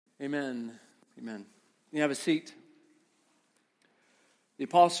Amen. Amen. You have a seat. The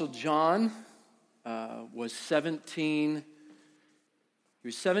Apostle John was 17. He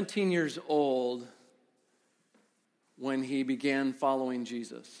was 17 years old when he began following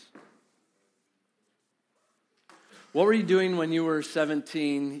Jesus. What were you doing when you were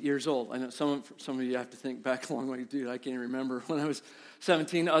 17 years old? I know some of you have to think back a long way. Dude, I can't remember when I was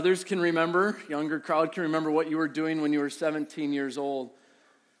 17. Others can remember. Younger crowd can remember what you were doing when you were 17 years old.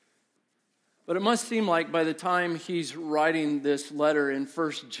 But it must seem like by the time he's writing this letter in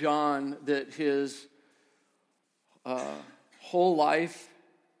 1 John that his whole life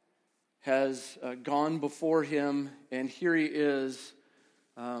has gone before him, and here he is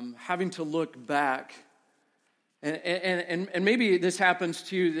having to look back. And maybe this happens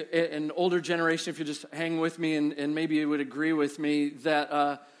to you, an older generation, if you just hang with me, and maybe you would agree with me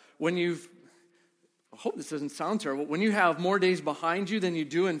that when you've, I hope this doesn't sound terrible, when you have more days behind you than you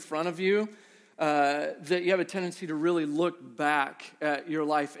do in front of you, that you have a tendency to really look back at your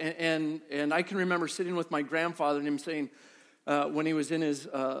life. And I can remember sitting with my grandfather and him saying, when he was in his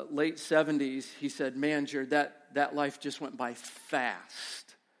late 70s, he said, "Man, Jared, that life just went by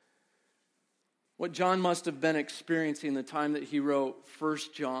fast." What John must have been experiencing the time that he wrote 1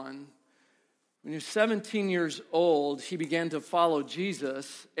 John. When he was 17 years old, he began to follow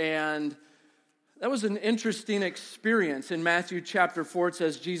Jesus, and that was an interesting experience. In Matthew chapter 4, it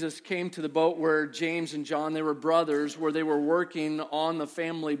says Jesus came to the boat where James and John, they were brothers, where they were working on the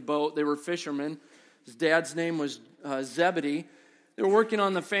family boat. They were fishermen. His dad's name was Zebedee. They were working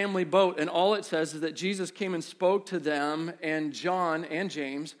on the family boat, and all it says is that Jesus came and spoke to them, and John and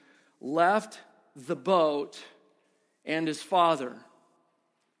James left the boat and his father.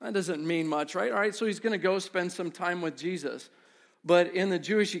 That doesn't mean much, right? All right, so he's going to go spend some time with Jesus. But in the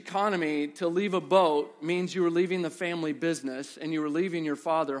Jewish economy, to leave a boat means you were leaving the family business and you were leaving your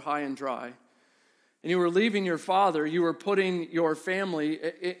father high and dry. And you were leaving your father, you were putting your family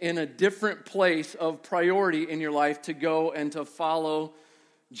in a different place of priority in your life to go and to follow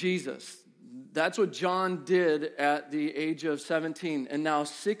Jesus. That's what John did at the age of 17. And now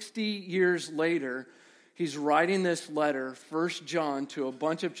 60 years later, he's writing this letter, 1 John, to a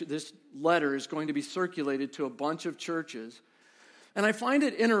bunch of, this letter is going to be circulated to a bunch of churches. And I find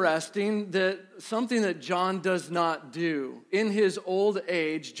it interesting that something that John does not do. In his old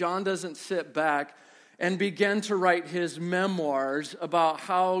age, John doesn't sit back and begin to write his memoirs about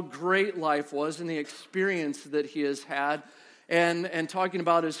how great life was and the experience that he has had, and talking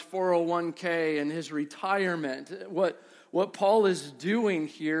about his 401k and his retirement. What Paul is doing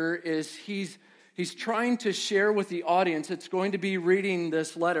here is he's trying to share with the audience that's going to be reading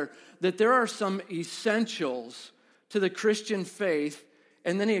this letter that there are some essentials to the Christian faith,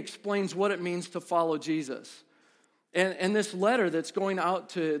 and then he explains what it means to follow Jesus. And this letter that's going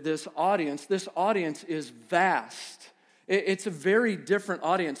out to this audience is vast. It's a very different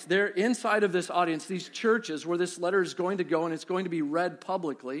audience. They're inside of this audience, these churches where this letter is going to go and it's going to be read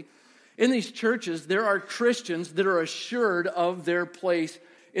publicly. In these churches, there are Christians that are assured of their place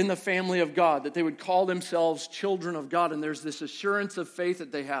in the family of God, that they would call themselves children of God, and there's this assurance of faith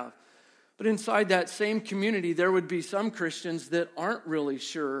that they have. But inside that same community, there would be some Christians that aren't really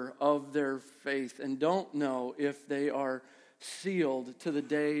sure of their faith and don't know if they are sealed to the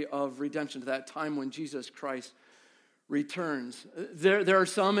day of redemption, to that time when Jesus Christ returns. There are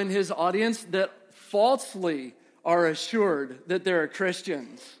some in his audience that falsely are assured that they're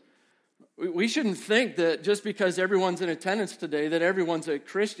Christians. We shouldn't think that just because everyone's in attendance today that everyone's a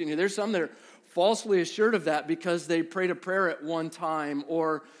Christian. There's some that are falsely assured of that because they prayed a prayer at one time,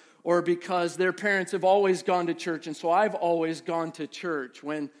 or because their parents have always gone to church, and so I've always gone to church.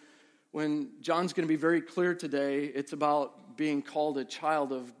 When John's going to be very clear today, it's about being called a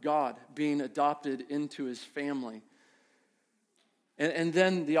child of God, being adopted into his family. And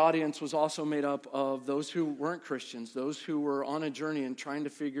then the audience was also made up of those who weren't Christians, those who were on a journey and trying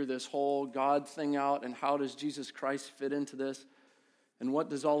to figure this whole God thing out, and how does Jesus Christ fit into this, and what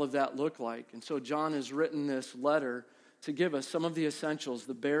does all of that look like? And so John has written this letter to give us some of the essentials,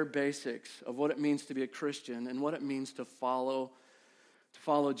 the bare basics of what it means to be a Christian and what it means to follow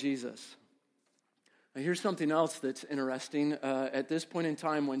Jesus. Now, here's something else that's interesting. At this point in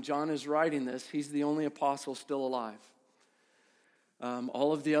time, when John is writing this, he's the only apostle still alive.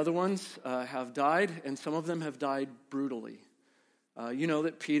 All of the other ones have died, and some of them have died brutally. You know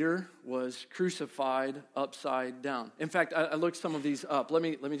that Peter was crucified upside down. In fact, I looked some of these up. Let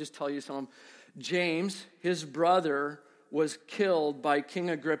me just tell you some of them. James, his brother, was killed by King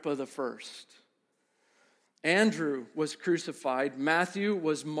Agrippa I. Andrew was crucified. Matthew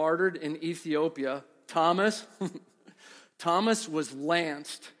was martyred in Ethiopia. Thomas was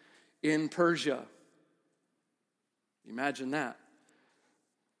lanced in Persia. Imagine that.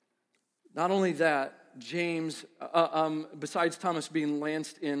 Not only that, James, besides Thomas being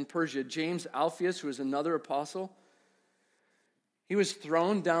lanced in Persia, James Alphaeus, who was another apostle, he was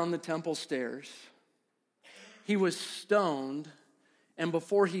thrown down the temple stairs. He was stoned, and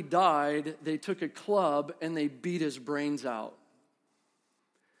before he died, they took a club and they beat his brains out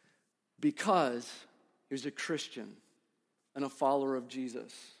because he was a Christian and a follower of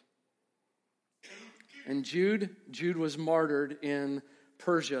Jesus. And Jude was martyred in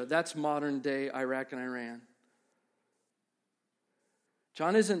Persia. That's modern day Iraq and Iran.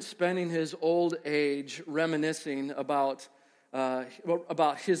 John isn't spending his old age reminiscing about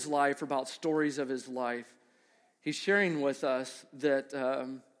his life, or about stories of his life. He's sharing with us that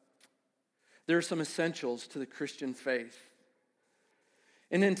there are some essentials to the Christian faith.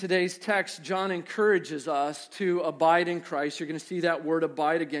 And in today's text, John encourages us to abide in Christ. You're going to see that word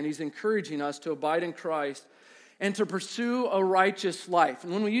abide again. He's encouraging us to abide in Christ and to pursue a righteous life.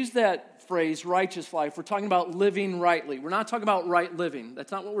 And when we use that phrase, righteous life, we're talking about living rightly. We're not talking about right living.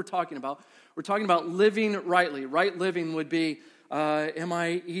 That's not what we're talking about. We're talking about living rightly. Right living would be, am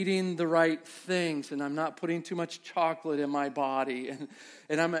I eating the right things? And I'm not putting too much chocolate in my body?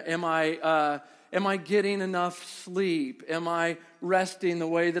 And am I getting enough sleep? Am I resting the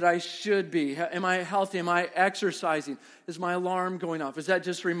way that I should be? Am I healthy? Am I exercising? Is my alarm going off? Is that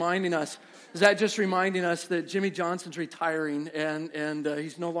just reminding us that Jimmy Johnson's retiring and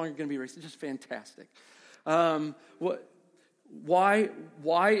he's no longer going to be racing? It's just fantastic.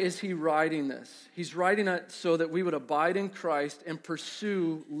 Why is he writing this? He's writing it so that we would abide in Christ and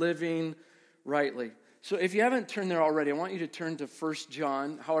pursue living rightly. So if you haven't turned there already, I want you to turn to 1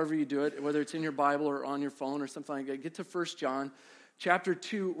 John, however you do it, whether it's in your Bible or on your phone or something like that. Get to 1 John chapter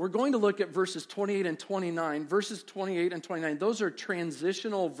 2. We're going to look at verses 28 and 29. Verses 28 and 29, those are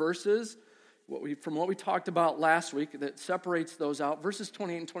transitional verses from what we talked about last week that separates those out. Verses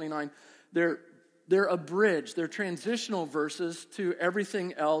 28 and 29, they're a bridge. They're transitional verses to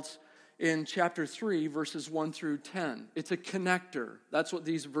everything else in chapter 3, verses 1 through 10. It's a connector. That's what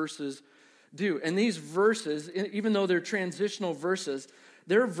these verses do. And these verses, even though they're transitional verses,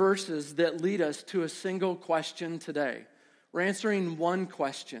 they're verses that lead us to a single question today. We're answering one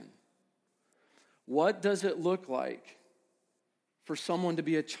question. What does it look like for someone to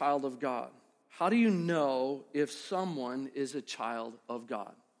be a child of God? How do you know if someone is a child of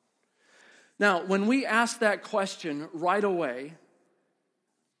God? Now, when we ask that question right away,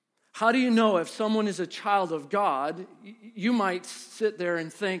 how do you know if someone is a child of God? You might sit there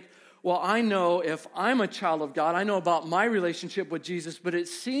and think, well, I know if I'm a child of God, I know about my relationship with Jesus, but it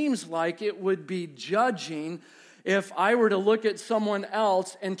seems like it would be judging if I were to look at someone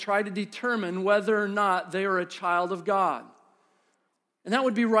else and try to determine whether or not they are a child of God. And that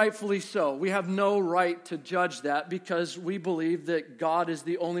would be rightfully so. We have no right to judge that because we believe that God is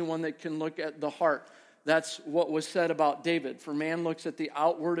the only one that can look at the heart. That's what was said about David. For man looks at the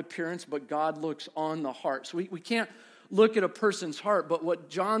outward appearance, but God looks on the heart. So we can't look at a person's heart, but what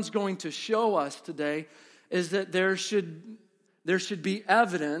John's going to show us today is that there should be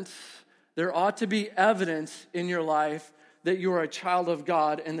evidence, there ought to be evidence in your life that you are a child of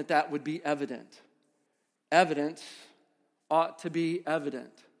God and that would be evident. Evidence ought to be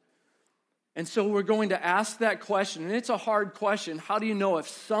evident. And so we're going to ask that question, and it's a hard question. How do you know if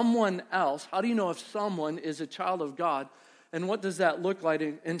someone is a child of God? And what does that look like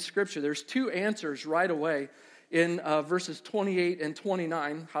in Scripture? There's two answers right away in verses 28 and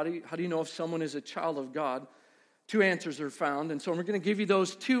 29. How do you know if someone is a child of God? Two answers are found, and so we're going to give you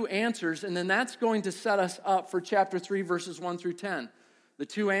those two answers, and then that's going to set us up for chapter 3, verses 1 through 10. The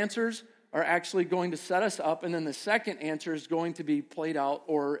two answers are actually going to set us up, and then the second answer is going to be played out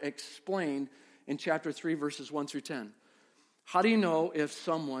or explained in chapter 3, verses 1 through 10. How do you know if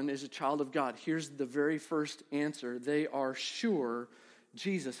someone is a child of God? Here's the very first answer. They are sure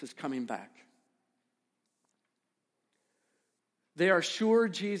Jesus is coming back. They are sure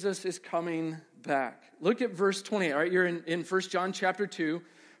Jesus is coming back. Look at verse 28. All right, you're in 1 John chapter 2,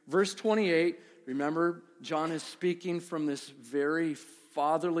 verse 28. Remember, John is speaking from this very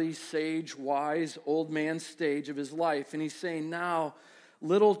fatherly, sage, wise, old man stage of his life. And he's saying, now,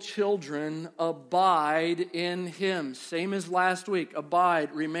 little children, abide in him. Same as last week.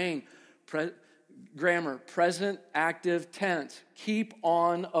 Abide, remain. Grammar, present, active tense. Keep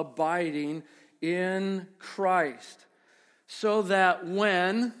on abiding in Christ. So that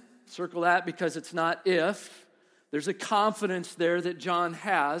when, circle that because it's not if, there's a confidence there that John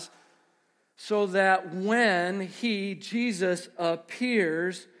has, so that when Jesus,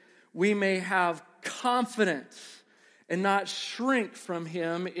 appears, we may have confidence and not shrink from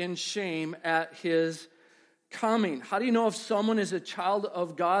him in shame at his coming. How do you know if someone is a child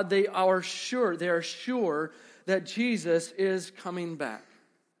of God? They are sure that Jesus is coming back.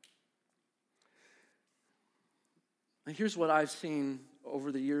 And here's what I've seen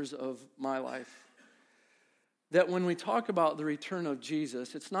over the years of my life. That when we talk about the return of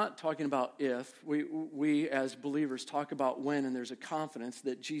Jesus, it's not talking about if. We as believers talk about when, and there's a confidence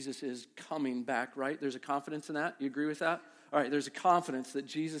that Jesus is coming back, right? There's a confidence in that? You agree with that? All right, there's a confidence that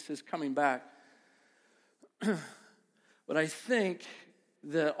Jesus is coming back. But I think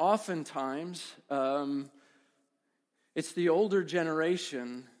that oftentimes it's the older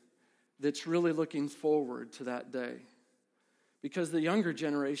generation that's really looking forward to that day. Because the younger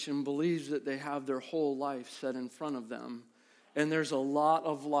generation believes that they have their whole life set in front of them. And there's a lot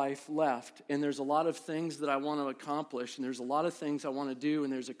of life left. And there's a lot of things that I want to accomplish. And there's a lot of things I want to do.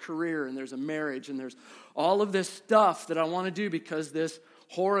 And there's a career. And there's a marriage. And there's all of this stuff that I want to do because this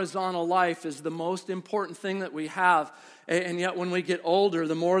horizontal life is the most important thing that we have. And yet when we get older,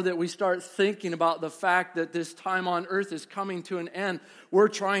 the more that we start thinking about the fact that this time on earth is coming to an end, we're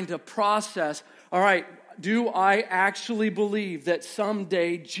trying to process, all right, do I actually believe that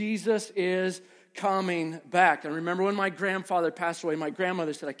someday Jesus is coming back? And remember when my grandfather passed away, my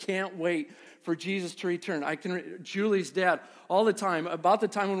grandmother said, I can't wait for Jesus to return. Julie's dad, all the time, about the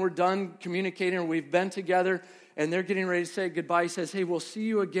time when we're done communicating or we've been together and they're getting ready to say goodbye, he says, hey, we'll see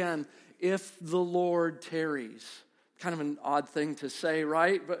you again if the Lord tarries. Kind of an odd thing to say,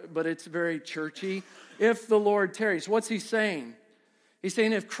 right? But it's very churchy. If the Lord tarries. What's he saying? He's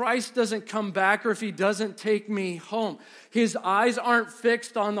saying if Christ doesn't come back or if he doesn't take me home, his eyes aren't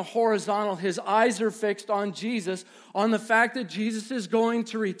fixed on the horizontal. His eyes are fixed on Jesus, on the fact that Jesus is going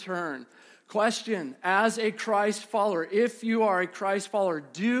to return. Question, as a Christ follower, if you are a Christ follower,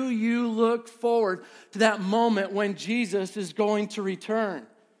 do you look forward to that moment when Jesus is going to return?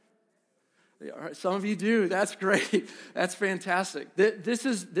 All right, some of you do. That's great. That's fantastic. This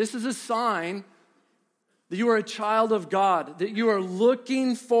is a sign that you are a child of God, that you are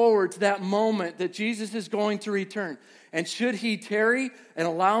looking forward to that moment that Jesus is going to return. And should he tarry and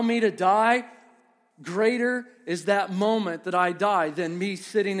allow me to die, greater is that moment that I die than me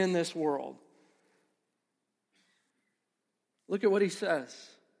sitting in this world. Look at what he says.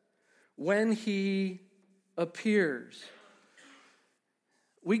 When he appears.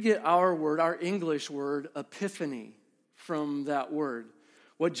 We get our word, our English word, epiphany, from that word.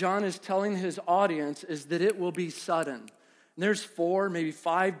 What John is telling his audience is that it will be sudden. And there's 4, maybe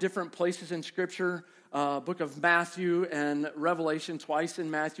 5 different places in Scripture, book of Matthew and Revelation, twice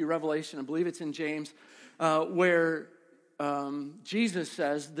in Matthew, Revelation, I believe it's in James, where Jesus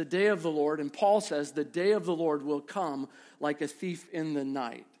says the day of the Lord, and Paul says the day of the Lord will come like a thief in the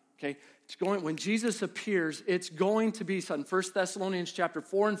night. Okay, when Jesus appears, it's going to be sudden. 1 Thessalonians chapter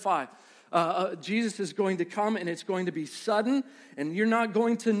 4 and 5. Jesus is going to come and it's going to be sudden and you're not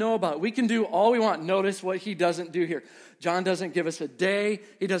going to know about it. We can do all we want. Notice what he doesn't do here. John doesn't give us a day.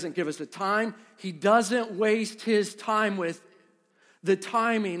 He doesn't give us a time. He doesn't waste his time with the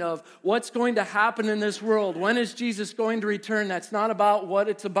timing of what's going to happen in this world. When is Jesus going to return? That's not about what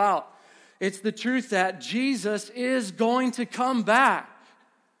it's about. It's the truth that Jesus is going to come back.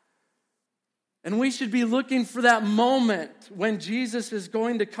 And we should be looking for that moment when Jesus is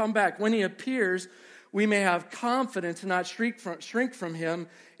going to come back. When he appears, we may have confidence and not shrink from him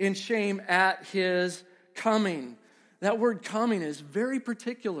in shame at his coming. That word coming is very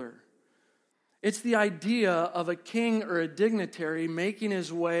particular. It's the idea of a king or a dignitary making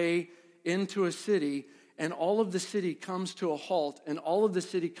his way into a city, and all of the city comes to a halt, and all of the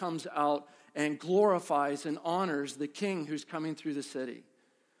city comes out and glorifies and honors the king who's coming through the city.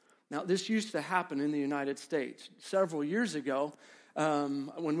 Now, this used to happen in the United States. Several years ago,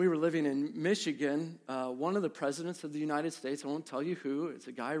 when we were living in Michigan, one of the presidents of the United States, I won't tell you who, it's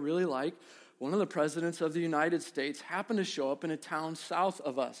a guy I really like, one of the presidents of the United States happened to show up in a town south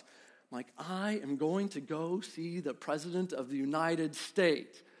of us. I'm like, I am going to go see the president of the United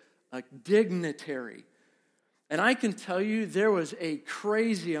States, a dignitary. And I can tell you there was a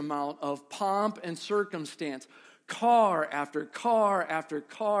crazy amount of pomp and circumstance. Car after car after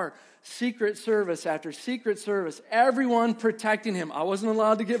car, Secret Service after Secret Service, everyone protecting him. I wasn't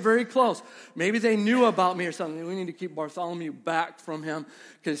allowed to get very close. Maybe they knew about me or something. We need to keep Bartholomew back from him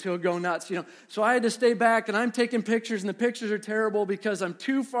because he'll go nuts, So I had to stay back, and I'm taking pictures, and the pictures are terrible because I'm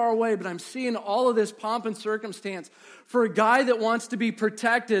too far away, but I'm seeing all of this pomp and circumstance for a guy that wants to be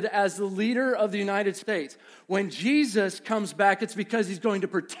protected as the leader of the United States. When Jesus comes back, it's because he's going to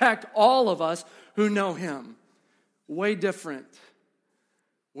protect all of us who know him. Way different.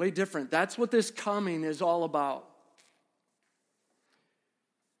 Way different. That's what this coming is all about.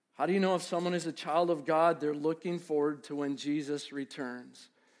 How do you know if someone is a child of God? They're looking forward to when Jesus returns.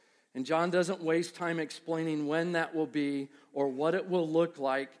 And John doesn't waste time explaining when that will be or what it will look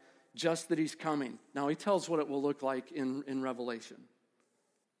like, just that he's coming. Now, he tells what it will look like in Revelation.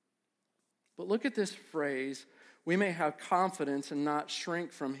 But look at this phrase, we may have confidence and not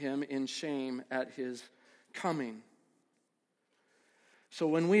shrink from him in shame at his coming. So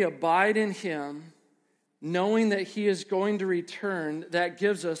when we abide in him, knowing that he is going to return, that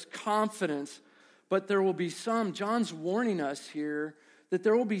gives us confidence. But there will be some, John's warning us here, that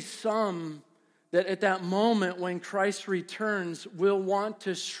there will be some that at that moment when Christ returns will want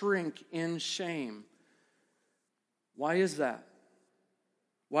to shrink in shame. Why is that?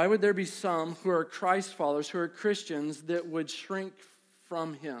 Why would there be some who are Christ followers, who are Christians, that would shrink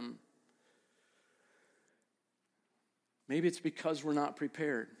from him? Maybe it's because we're not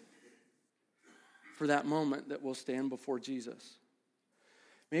prepared for that moment that we'll stand before Jesus.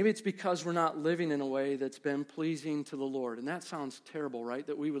 Maybe it's because we're not living in a way that's been pleasing to the Lord. And that sounds terrible, right?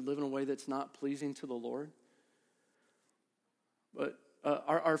 That we would live in a way that's not pleasing to the Lord. But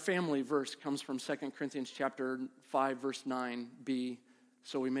our family verse comes from 2 Corinthians chapter 5, verse 9b.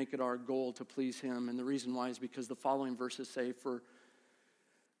 So we make it our goal to please him. And the reason why is because the following verses say, for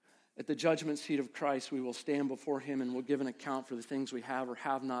at the judgment seat of Christ, we will stand before him and we'll give an account for the things we have or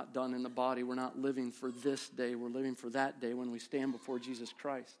have not done in the body. We're not living for this day. We're living for that day when we stand before Jesus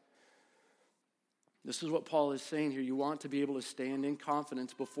Christ. This is what Paul is saying here. You want to be able to stand in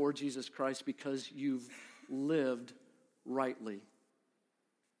confidence before Jesus Christ because you've lived rightly.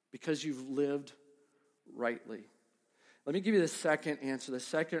 Because you've lived rightly. Let me give you the second answer, the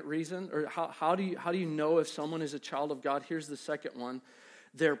second reason, or how do you know if someone is a child of God? Here's the second one.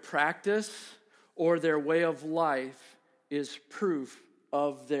 Their practice or their way of life is proof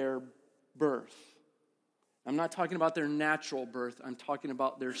of their birth. I'm not talking about their natural birth. I'm talking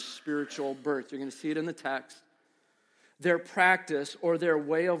about their spiritual birth. You're going to see it in the text. Their practice or their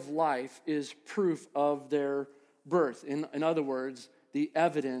way of life is proof of their birth. In other words, the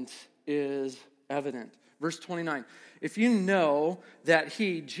evidence is evident. Verse 29, if you know that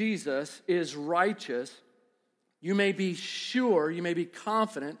he, Jesus, is righteous, you may be sure, you may be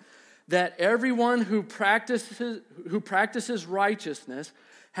confident that everyone who practices righteousness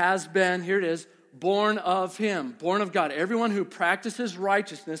has been, here it is, born of him, born of God. Everyone who practices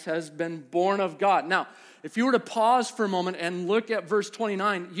righteousness has been born of God. Now, if you were to pause for a moment and look at verse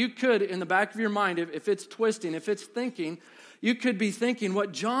 29, you could, in the back of your mind, if it's twisting, if it's thinking, you could be thinking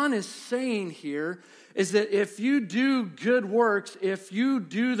what John is saying here is that if you do good works, if you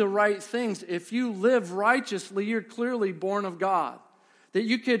do the right things, if you live righteously, you're clearly born of God. That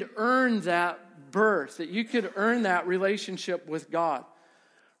you could earn that birth, that you could earn that relationship with God.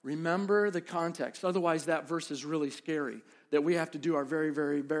 Remember the context. Otherwise, that verse is really scary, that we have to do our very,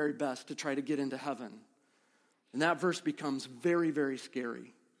 very, very best to try to get into heaven. And that verse becomes very, very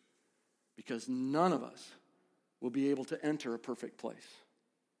scary because none of us will be able to enter a perfect place.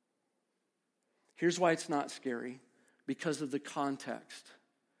 Here's why it's not scary, because of the context.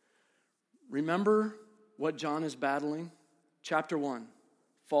 Remember what John is battling? Chapter 1,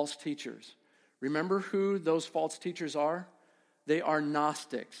 false teachers. Remember who those false teachers are? They are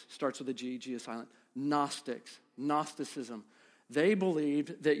Gnostics. Starts with a G, G is silent. Gnostics, Gnosticism. They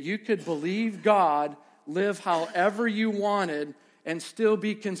believed that you could believe God, live however you wanted, and still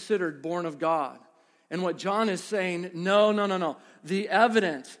be considered born of God. And what John is saying, no. The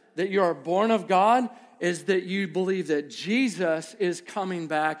evidence that you are born of God is that you believe that Jesus is coming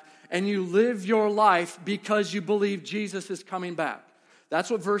back and you live your life because you believe Jesus is coming back. That's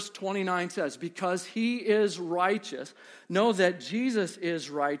what verse 29 says. Because he is righteous, know that Jesus is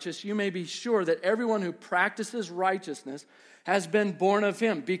righteous. You may be sure that everyone who practices righteousness has been born of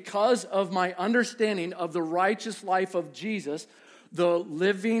him. Because of my understanding of the righteous life of Jesus, the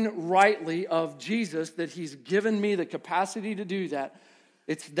living rightly of Jesus, that he's given me the capacity to do that.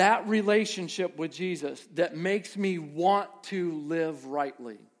 It's that relationship with Jesus that makes me want to live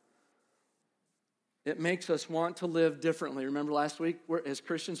rightly. It makes us want to live differently. Remember last week, as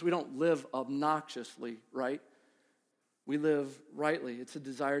Christians, we don't live obnoxiously, right? We live rightly. It's a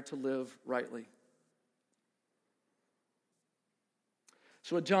desire to live rightly.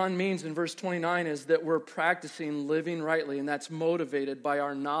 So what John means in verse 29 is that we're practicing living rightly, and that's motivated by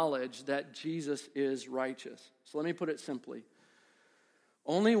our knowledge that Jesus is righteous. So let me put it simply.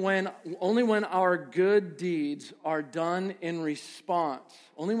 Only when our good deeds are done in response,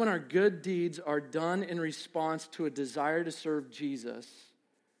 only when our good deeds are done in response to a desire to serve Jesus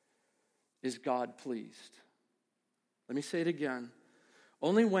is God pleased. Let me say it again.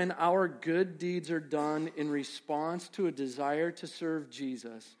 Only when our good deeds are done in response to a desire to serve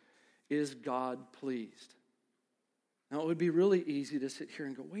Jesus is God pleased? Now, it would be really easy to sit here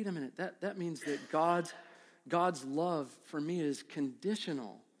and go, wait a minute, that means that God's love for me is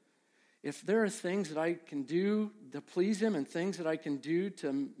conditional. If there are things that I can do to please him and things that I can do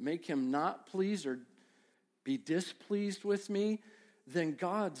to make him not pleased or be displeased with me, then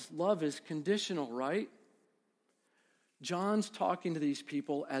God's love is conditional, right? John's talking to these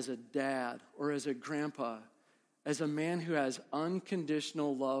people as a dad or as a grandpa, as a man who has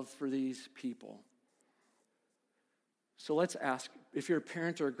unconditional love for these people. So let's ask, if you're a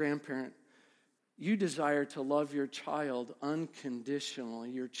parent or a grandparent, you desire to love your child unconditionally,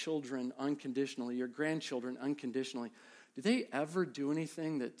 your children unconditionally, your grandchildren unconditionally. Do they ever do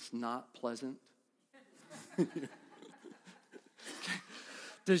anything that's not pleasant?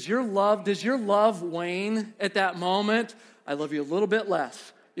 Does your love wane at that moment? I love you a little bit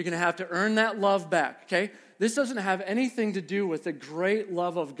less. You're going to have to earn that love back, okay? This doesn't have anything to do with the great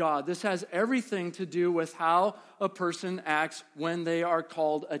love of God. This has everything to do with how a person acts when they are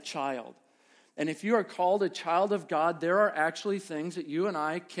called a child. And if you are called a child of God, there are actually things that you and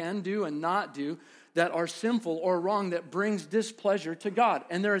I can do and not do that are sinful or wrong, that brings displeasure to God.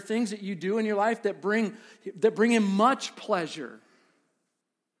 And there are things that you do in your life that bring him much pleasure.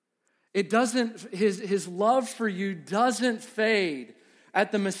 It doesn't, his love for you doesn't fade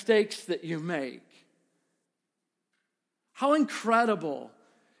at the mistakes that you make. How incredible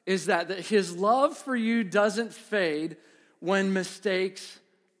is that his love for you doesn't fade when mistakes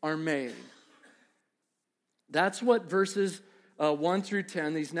are made. That's what verses 1 through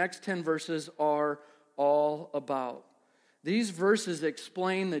 10, these next 10 verses are all about. These verses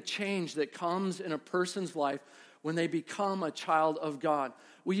explain the change that comes in a person's life when they become a child of God.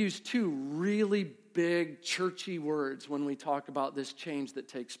 We use two really big churchy words when we talk about this change that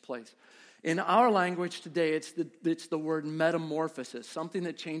takes place. In our language today, it's the word metamorphosis, something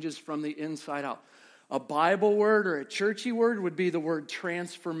that changes from the inside out. A Bible word or a churchy word would be the word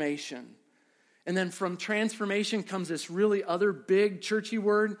transformation. And then from transformation comes this really other big churchy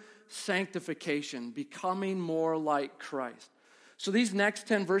word, sanctification, becoming more like Christ. So these next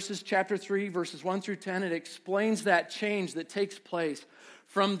 10 verses, chapter 3, verses 1 through 10, it explains that change that takes place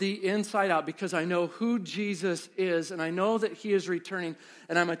from the inside out, because I know who Jesus is and I know that he is returning,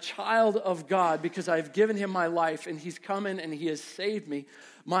 and I'm a child of God because I've given him my life and he's come in and he has saved me.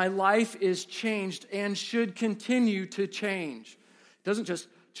 My life is changed and should continue to change. It doesn't just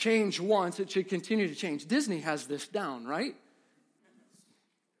change once, it should continue to change. Disney has this down, right?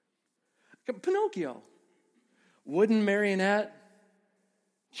 Pinocchio, wooden marionette,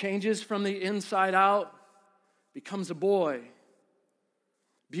 changes from the inside out, becomes a boy.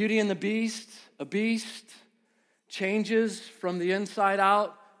 Beauty and the Beast, a beast, changes from the inside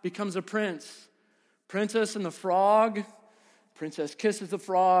out, becomes a prince. Princess and the Frog, princess kisses the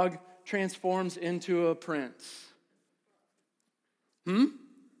frog, transforms into a prince.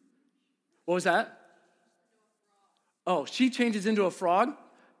 What was that? Oh, she changes into a frog?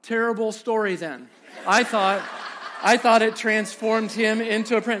 Terrible story then. I thought it transformed him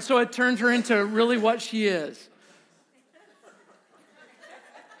into a prince. So it turned her into really what she is.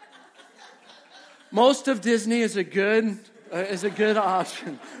 Most of Disney is a good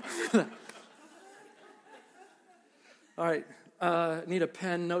option. All right, need a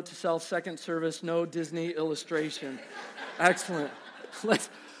pen. Note to self: second service, no Disney illustration. Excellent.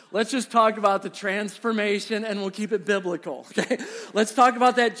 Let's just talk about the transformation, and we'll keep it biblical. Okay, let's talk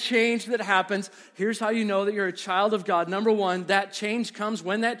about that change that happens. Here's how you know that you're a child of God. Number one, that change comes.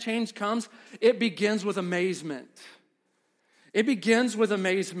 When that change comes, it begins with amazement. It begins with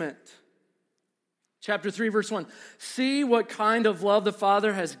amazement. Chapter 3, verse 1. See what kind of love the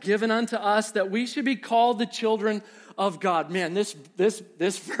Father has given unto us, that we should be called the children of God. Man, this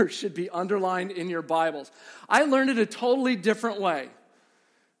verse should be underlined in your Bibles. I learned it a totally different way.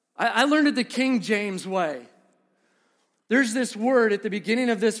 I learned it the King James way. There's this word at the beginning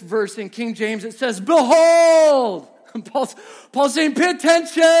of this verse in King James. It says, behold. Paul's saying, pay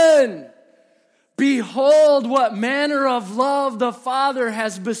attention. Behold what manner of love the Father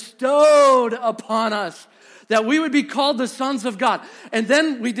has bestowed upon us, that we would be called the sons of God. And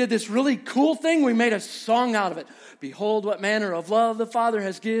then we did this really cool thing. We made a song out of it. Behold what manner of love the Father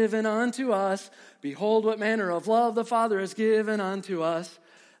has given unto us. Behold what manner of love the Father has given unto us,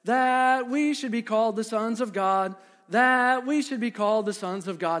 that we should be called the sons of God, that we should be called the sons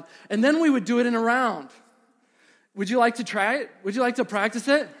of God. And then we would do it in a round. Would you like to try it? Would you like to practice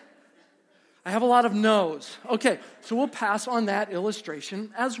it? I have a lot of no's. Okay, so we'll pass on that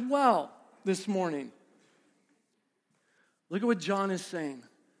illustration as well this morning. Look at what John is saying.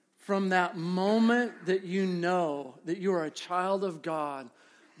 From that moment that you know that you are a child of God,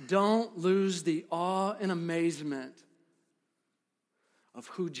 don't lose the awe and amazement of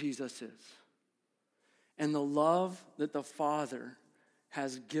who Jesus is and the love that the Father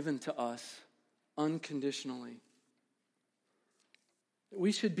has given to us unconditionally.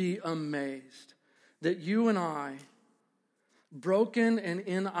 We should be amazed that you and I, broken and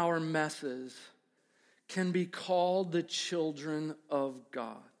in our messes, can be called the children of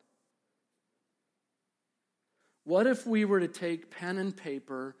God. What if we were to take pen and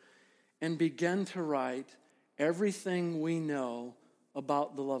paper and begin to write everything we know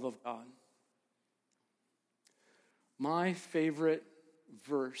about the love of God? My favorite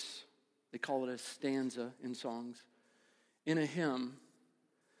verse, they call it a stanza in songs, in a hymn,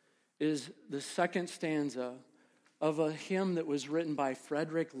 is the second stanza of a hymn that was written by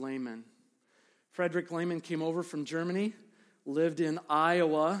Frederick Lehman. Frederick Lehman came over from Germany, lived in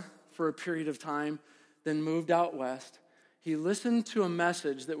Iowa for a period of time, then moved out west. He listened to a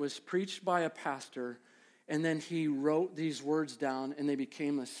message that was preached by a pastor, and then he wrote these words down, and they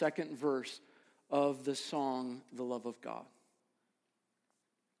became the second verse of the song, The Love of God.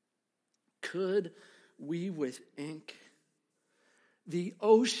 Could we with ink the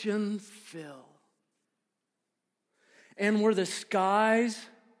ocean fill, and were the skies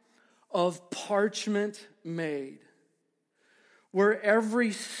of parchment made, were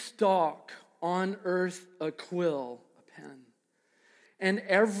every stalk on earth a quill, a pen, and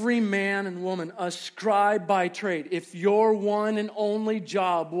every man and woman a scribe by trade, if your one and only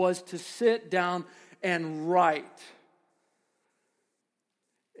job was to sit down and write,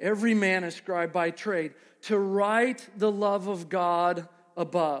 every man a scribe by trade, to write the love of God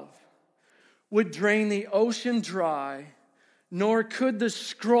above, would drain the ocean dry, nor could the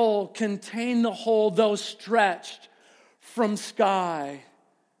scroll contain the whole, though stretched from sky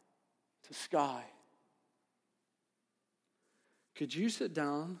to sky. Could you sit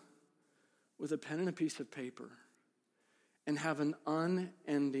down with a pen and a piece of paper and have an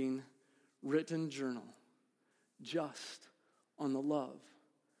unending written journal just on the love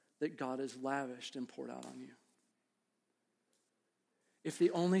that God has lavished and poured out on you? If the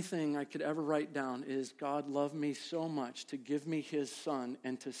only thing I could ever write down is God loved me so much to give me his son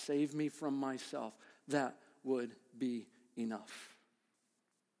and to save me from myself, that would be enough.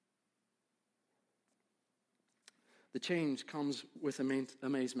 The change comes with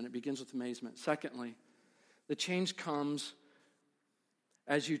amazement. It begins with amazement. Secondly, the change comes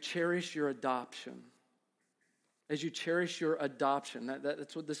as you cherish your adoption. As you cherish your adoption.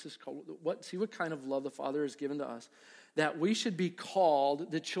 That's what this is called. See what kind of love the Father has given to us. That we should be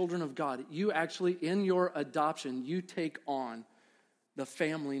called the children of God. You actually, in your adoption, you take on the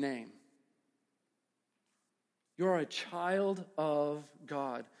family name. You're a child of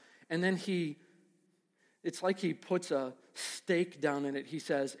God. And then it's like he puts a stake down in it. He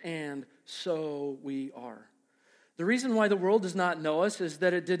says, and so we are. The reason why the world does not know us is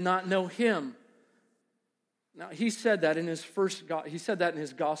that it did not know him. Now, he said that in his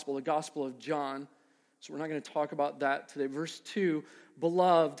gospel, the Gospel of John. So we're not going to talk about that today. Verse 2,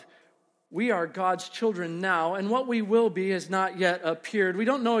 beloved, we are God's children now, and what we will be has not yet appeared. We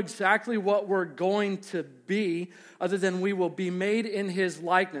don't know exactly what we're going to be, other than we will be made in his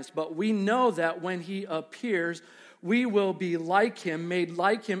likeness. But we know that when he appears, we will be like him, made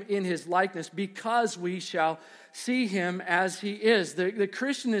like him in his likeness, because we shall see him as he is. The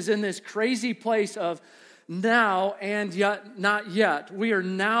Christian is in this crazy place of now and yet not yet. We are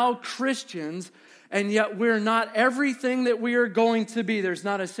now Christians, and yet we're not everything that we are going to be. There's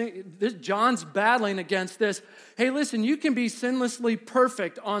not John's battling against this. Hey, listen, you can be sinlessly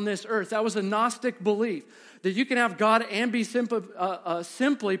perfect on this earth. That was a Gnostic belief, that you can have God and be simply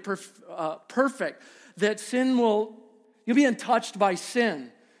perfect, that you'll be untouched by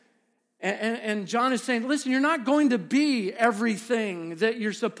sin. And John is saying, listen, you're not going to be everything that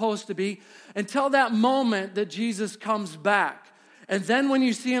you're supposed to be until that moment that Jesus comes back. And then when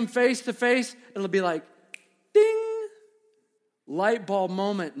you see him face to face, it'll be like, ding, light bulb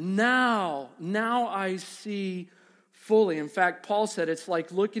moment. Now I see fully. In fact, Paul said it's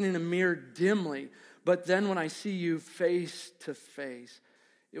like looking in a mirror dimly, but then when I see you face to face,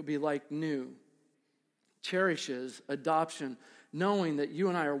 it'll be like new. Cherishes adoption, knowing that you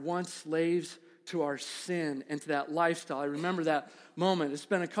and I are once slaves to our sin and to that lifestyle. I remember that moment. It's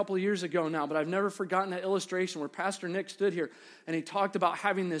been a couple of years ago now, but I've never forgotten that illustration where Pastor Nick stood here and he talked about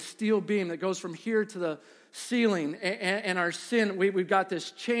having this steel beam that goes from here to ceiling, and our sin, we've got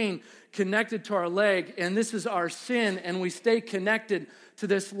this chain connected to our leg, and this is our sin, and we stay connected to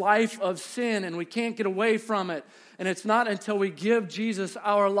this life of sin, and we can't get away from it. And it's not until we give Jesus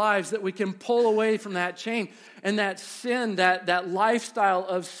our lives that we can pull away from that chain. And that sin, that lifestyle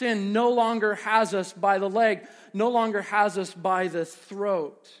of sin no longer has us by the leg, no longer has us by the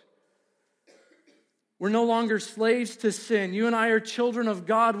throat. We're no longer slaves to sin. You and I are children of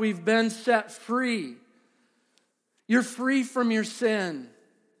God. We've been set free. You're free from your sin.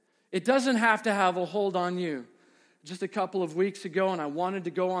 It doesn't have to have a hold on you. Just a couple of weeks ago, and I wanted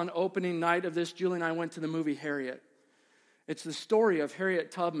to go on opening night of this, Julie and I went to the movie Harriet. It's the story of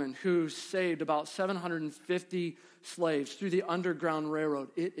Harriet Tubman, who saved about 750 slaves through the Underground Railroad.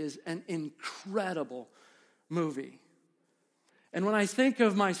 It is an incredible movie. And when I think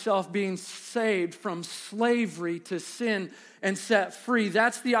of myself being saved from slavery to sin and set free,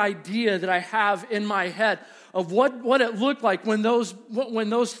 that's the idea that I have in my head of what it looked like when those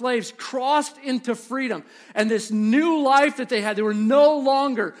slaves crossed into freedom. And this new life that they had, they were no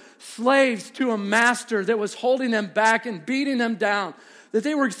longer slaves to a master that was holding them back and beating them down. That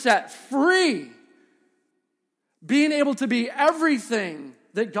they were set free, being able to be everything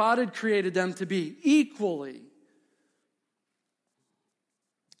that God had created them to be, equally.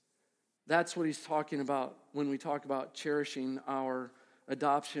 That's what he's talking about when we talk about cherishing our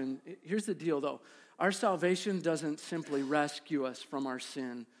adoption. Here's the deal, though. Our salvation doesn't simply rescue us from our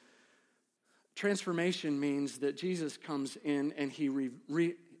sin. Transformation means that Jesus comes in and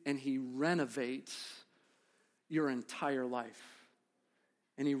he renovates your entire life.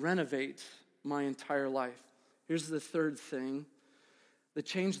 And he renovates my entire life. Here's the third thing. The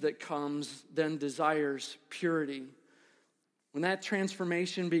change that comes then desires purity. When that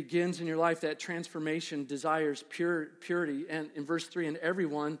transformation begins in your life, that transformation desires purity. And in verse 3, and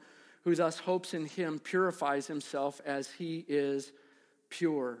everyone who thus hopes in him purifies himself as he is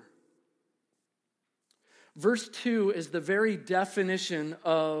pure. Verse 2 is the very definition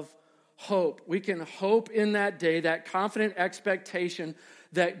of hope. We can hope in that day, that confident expectation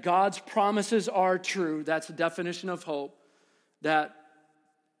that God's promises are true. That's the definition of hope. That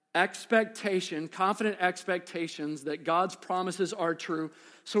expectation, confident expectations that God's promises are true.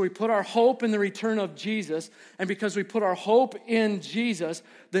 So we put our hope in the return of Jesus, and because we put our hope in Jesus,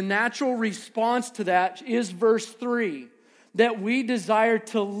 the natural response to that is verse 3, that we desire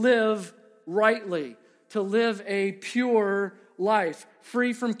to live rightly, to live a pure life,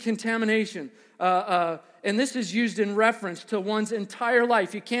 free from contamination. And this is used in reference to one's entire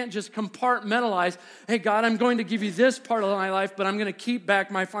life. You can't just compartmentalize, hey, God, I'm going to give you this part of my life, but I'm going to keep back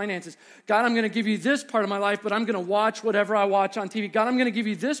my finances. God, I'm going to give you this part of my life, but I'm going to watch whatever I watch on TV. God, I'm going to give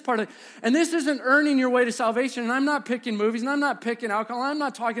you this part of it. And this isn't earning your way to salvation. And I'm not picking movies, and I'm not picking alcohol. I'm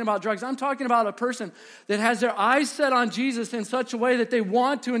not talking about drugs. I'm talking about a person that has their eyes set on Jesus in such a way that they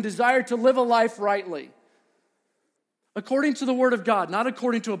want to and desire to live a life rightly. According to the Word of God, not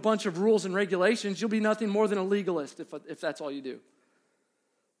according to a bunch of rules and regulations. You'll be nothing more than a legalist if that's all you do.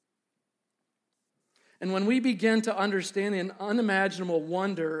 And when we begin to understand the unimaginable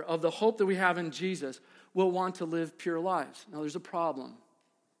wonder of the hope that we have in Jesus, we'll want to live pure lives. Now, there's a problem.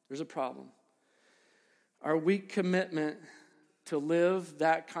 There's a problem. Our weak commitment to live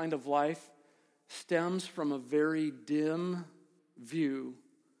that kind of life stems from a very dim view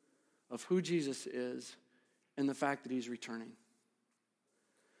of who Jesus is and the fact that he's returning.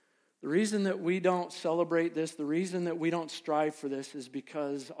 The reason that we don't celebrate this, the reason that we don't strive for this is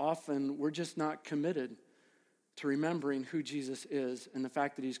because often we're just not committed to remembering who Jesus is and the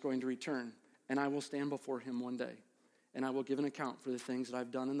fact that he's going to return. And I will stand before him one day, and I will give an account for the things that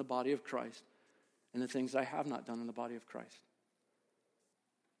I've done in the body of Christ and the things that I have not done in the body of Christ.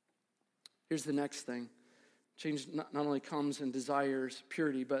 Here's the next thing. Change not only comes and desires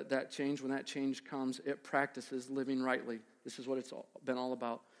purity, but that change, when that change comes, it practices living rightly. This is what it's been all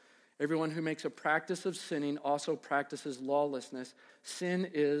about. Everyone who makes a practice of sinning also practices lawlessness. Sin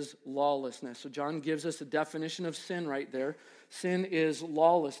is lawlessness. So John gives us a definition of sin right there. Sin is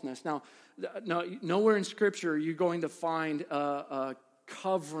lawlessness. Now, nowhere in Scripture are you going to find a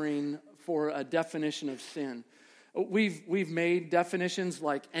covering for a definition of sin. We've made definitions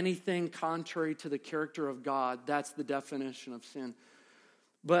like anything contrary to the character of God. That's the definition of sin.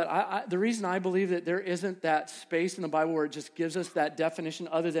 But the reason I believe that there isn't that space in the Bible where it just gives us that definition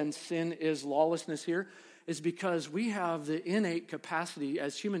other than sin is lawlessness here is because we have the innate capacity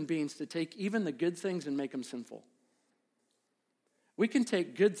as human beings to take even the good things and make them sinful. We can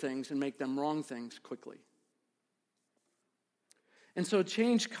take good things and make them wrong things quickly. And so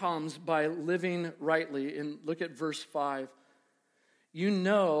change comes by living rightly. And look at verse 5. you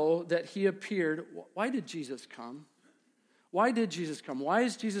know that he appeared. Why did Jesus come? Why did Jesus come? Why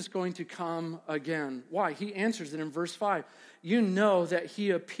is Jesus going to come again? Why? He answers it in verse 5. You know that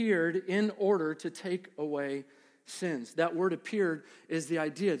he appeared in order to take away sins. That word appeared is the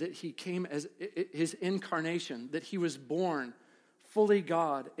idea that he came as his incarnation, that he was born fully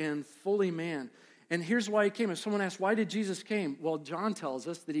God and fully man. And here's why he came. If someone asks, why did Jesus came? Well, John tells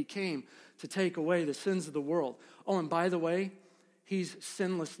us that he came to take away the sins of the world. Oh, and by the way, he's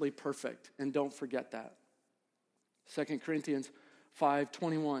sinlessly perfect, and don't forget that. 2 Corinthians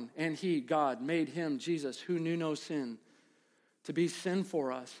 5:21, and he, God, made him, Jesus, who knew no sin, to be sin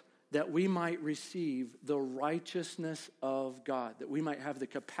for us, that we might receive the righteousness of God, that we might have the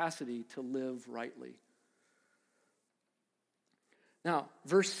capacity to live rightly. Now,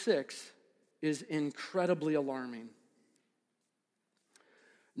 verse 6 is incredibly alarming.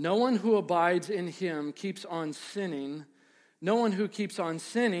 No one who abides in him keeps on sinning. No one who keeps on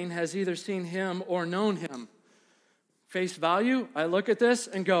sinning has either seen him or known him. Face value, I look at this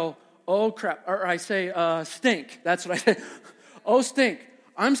and go, oh crap, or I say, stink. That's what I say. Oh, stink.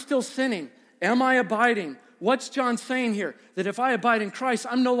 I'm still sinning. Am I abiding? What's John saying here? That if I abide in Christ,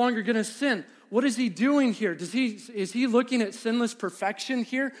 I'm no longer going to sin. What is he doing here? Is he looking at sinless perfection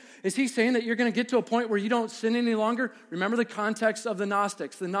here? Is he saying that you're going to get to a point where you don't sin any longer? Remember the context of the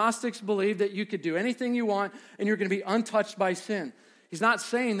Gnostics. The Gnostics believed that you could do anything you want and you're going to be untouched by sin. He's not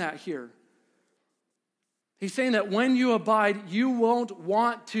saying that here. He's saying that when you abide, you won't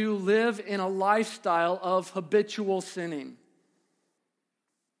want to live in a lifestyle of habitual sinning.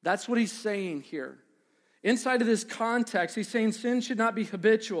 That's what he's saying here. Inside of this context, he's saying sin should not be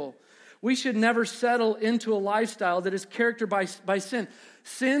habitual. We should never settle into a lifestyle that is characterized by sin.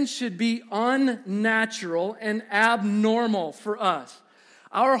 Sin should be unnatural and abnormal for us.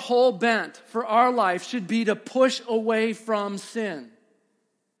 Our whole bent for our life should be to push away from sin.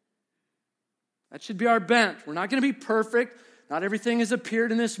 That should be our bent. We're not going to be perfect. Not everything has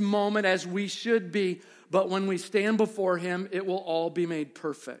appeared in this moment as we should be, but when we stand before him, it will all be made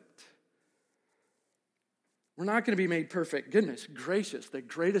perfect. We're not going to be made perfect. Goodness gracious, the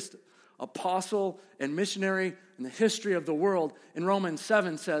greatest apostle and missionary in the history of the world in Romans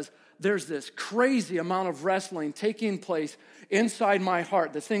 7 says, there's this crazy amount of wrestling taking place inside my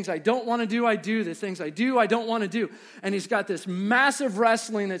heart. The things I don't want to do, I do. The things I do, I don't want to do. And he's got this massive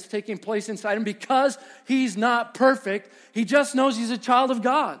wrestling that's taking place inside him because he's not perfect. He just knows he's a child of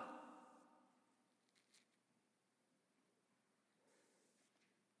God.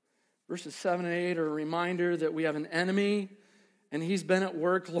 Verses 7 and 8 are a reminder that we have an enemy and he's been at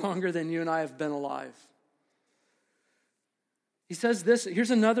work longer than you and I have been alive. He says this,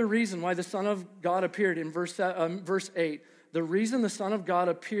 here's another reason why the Son of God appeared in verse 8. The reason the Son of God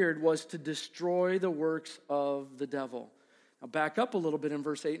appeared was to destroy the works of the devil. Now back up a little bit in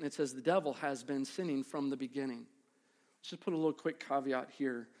verse 8 and it says the devil has been sinning from the beginning. Let's just put a little quick caveat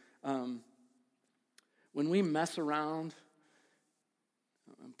here. When we mess around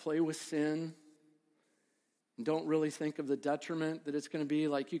and play with sin, and don't really think of the detriment that it's going to be,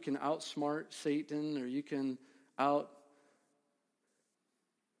 like you can outsmart Satan or you can outdo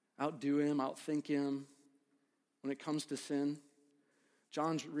him, outthink him when it comes to sin.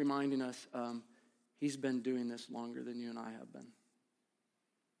 John's reminding us he's been doing this longer than you and I have been.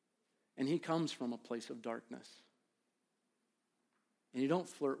 And he comes from a place of darkness. And you don't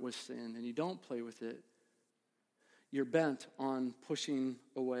flirt with sin and you don't play with it. You're bent on pushing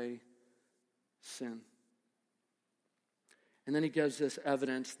away sin. And then he gives this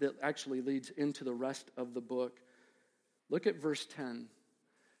evidence that actually leads into the rest of the book. Look at verse 10.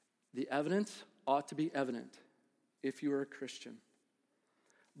 The evidence ought to be evident if you are a Christian.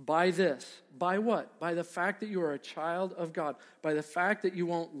 By this, by what? By the fact that you are a child of God. By the fact that you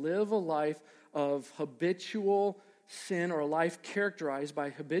won't live a life of habitual sin or a life characterized by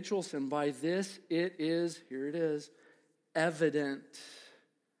habitual sin. By this it is, here it is, evident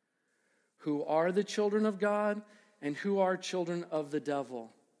who are the children of God and who are children of the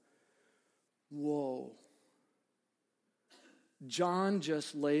devil. Whoa. John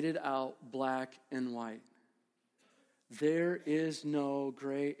just laid it out black and white. There is no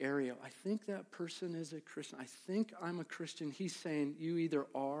gray area. I think that person is a Christian. I think I'm a Christian. He's saying you either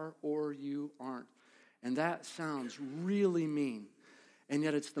are or you aren't. And that sounds really mean. And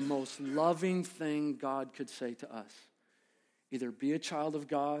yet it's the most loving thing God could say to us. Either be a child of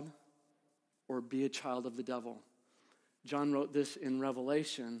God or be a child of the devil. John wrote this in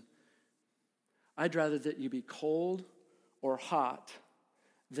Revelation. I'd rather that you be cold or hot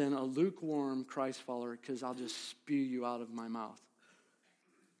than a lukewarm Christ follower, because I'll just spew you out of my mouth.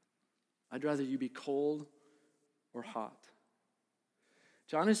 I'd rather you be cold or hot.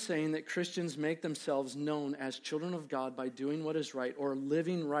 John is saying that Christians make themselves known as children of God by doing what is right or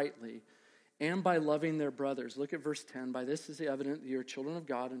living rightly and by loving their brothers. Look at verse 10. By this is the evident that you are children of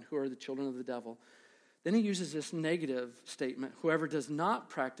God and who are the children of the devil. Then he uses this negative statement. Whoever does not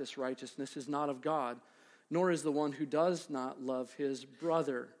practice righteousness is not of God, nor is the one who does not love his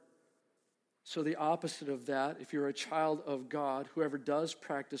brother. So the opposite of that, if you're a child of God, whoever does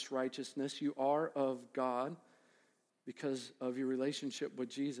practice righteousness, you are of God because of your relationship with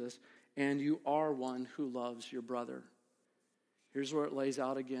Jesus, and you are one who loves your brother. Here's where it lays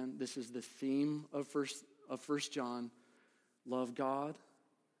out again. This is the theme of First John. Love God,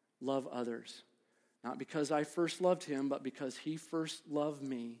 love others. Not because I first loved him, but because he first loved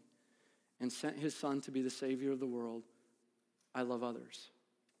me and sent his son to be the Savior of the world. I love others.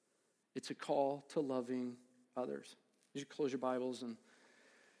 It's a call to loving others. You should close your Bibles and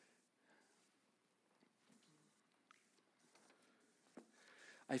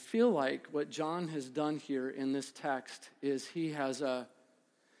I feel like what John has done here in this text is he has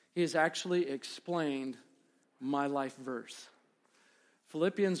actually explained my life verse.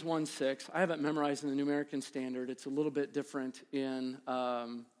 Philippians 1:6. I have it memorized in the New American Standard. It's a little bit different in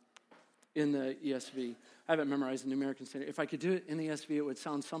the ESV. I have it memorized in the New American Standard. If I could do it in the ESV, it would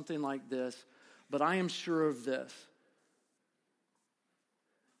sound something like this. But I am sure of this.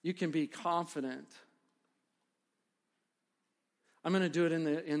 You can be confident. I'm going to do it in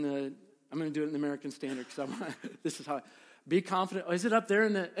the American Standard because this is how. Be confident. Oh, is it up there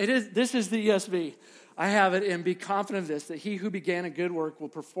it is. This is the ESV. I have it in. Be confident of this, that he who began a good work will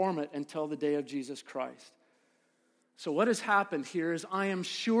perform it until the day of Jesus Christ. So what has happened here is I am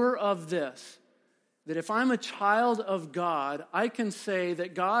sure of this, that if I'm a child of God, I can say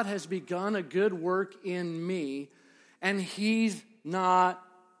that God has begun a good work in me, and he's not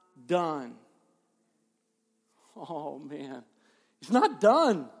done. Oh, man. He's not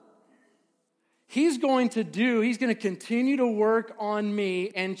done. He's going to continue to work on me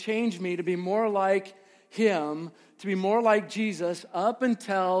and change me to be more like him, to be more like Jesus up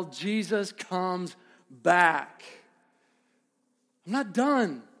until Jesus comes back. I'm not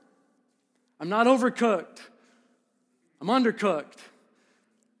done. I'm not overcooked. I'm undercooked.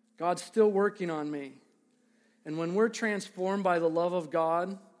 God's still working on me. And when we're transformed by the love of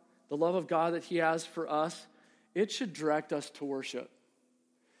God that he has for us, it should direct us to worship.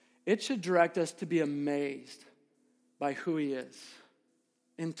 It should direct us to be amazed by who he is,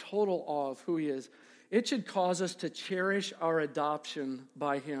 in total awe of who he is. It should cause us to cherish our adoption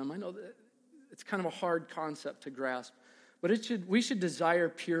by him. I know that it's kind of a hard concept to grasp, but we should desire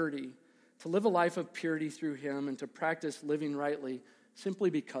purity, to live a life of purity through him and to practice living rightly simply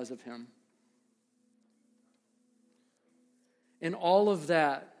because of him. And all of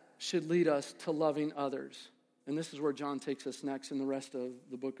that should lead us to loving others. And this is where John takes us next in the rest of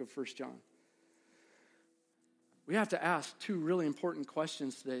the book of 1 John. We have to ask two really important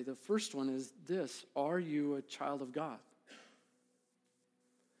questions today. The first one is this: are you a child of God?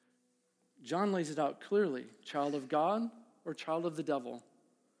 John lays it out clearly. Child of God or child of the devil?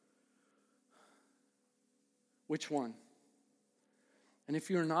 Which one? And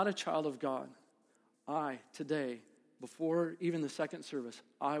if you're not a child of God, today, before even the second service,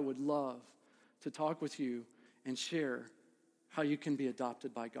 I would love to talk with you and share how you can be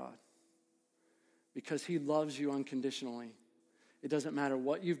adopted by God. Because he loves you unconditionally. It doesn't matter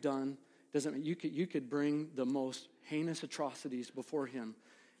what you've done. You could bring the most heinous atrocities before him,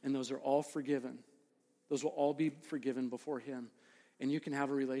 and those are all forgiven. Those will all be forgiven before him, and you can have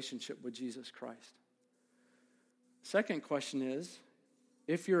a relationship with Jesus Christ. Second question is,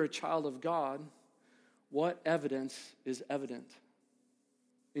 if you're a child of God, what evidence is evident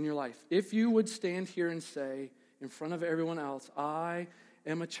in your life? If you would stand here and say in front of everyone else, I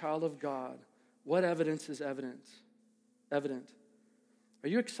am a child of God, what evidence is evident? Are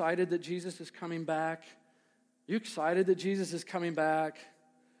you excited that Jesus is coming back? Are you excited that Jesus is coming back?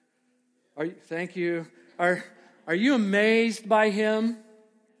 Thank you. Are you amazed by him?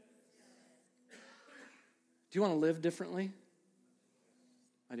 Do you want to live differently?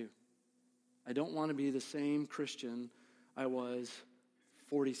 I do. I don't want to be the same Christian I was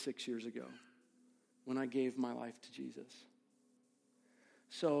 46 years ago when I gave my life to Jesus.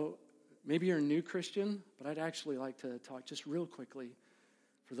 So maybe you're a new Christian, but I'd actually like to talk just real quickly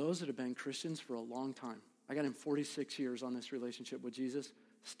for those that have been Christians for a long time. I got in 46 years on this relationship with Jesus,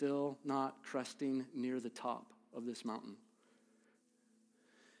 still not cresting near the top of this mountain.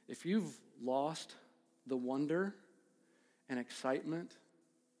 If you've lost the wonder and excitement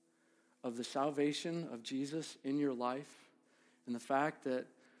of the salvation of Jesus in your life, and the fact that,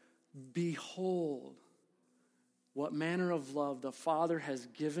 behold, what manner of love the Father has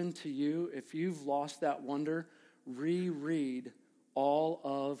given to you. If you've lost that wonder, reread all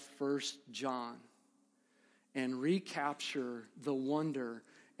of 1 John and recapture the wonder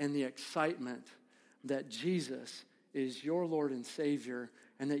and the excitement that Jesus is your Lord and Savior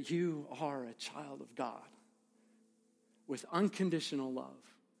and that you are a child of God with unconditional love.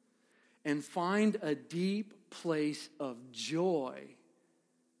 And find a deep place of joy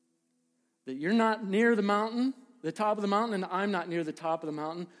that you're not near the mountain, the top of the mountain, and I'm not near the top of the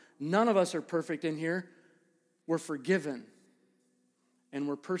mountain. None of us are perfect in here. We're forgiven, and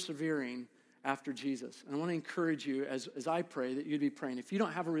we're persevering after Jesus. And I want to encourage you, as I pray, that you'd be praying. If you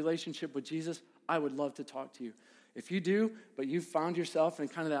don't have a relationship with Jesus, I would love to talk to you. If you do, but you've found yourself in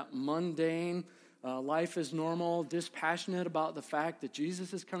kind of that mundane, life is normal, dispassionate about the fact that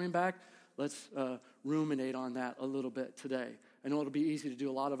Jesus is coming back, let's ruminate on that a little bit today. I know it'll be easy to do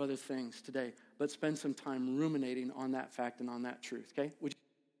a lot of other things today, but spend some time ruminating on that fact and on that truth, okay? Would you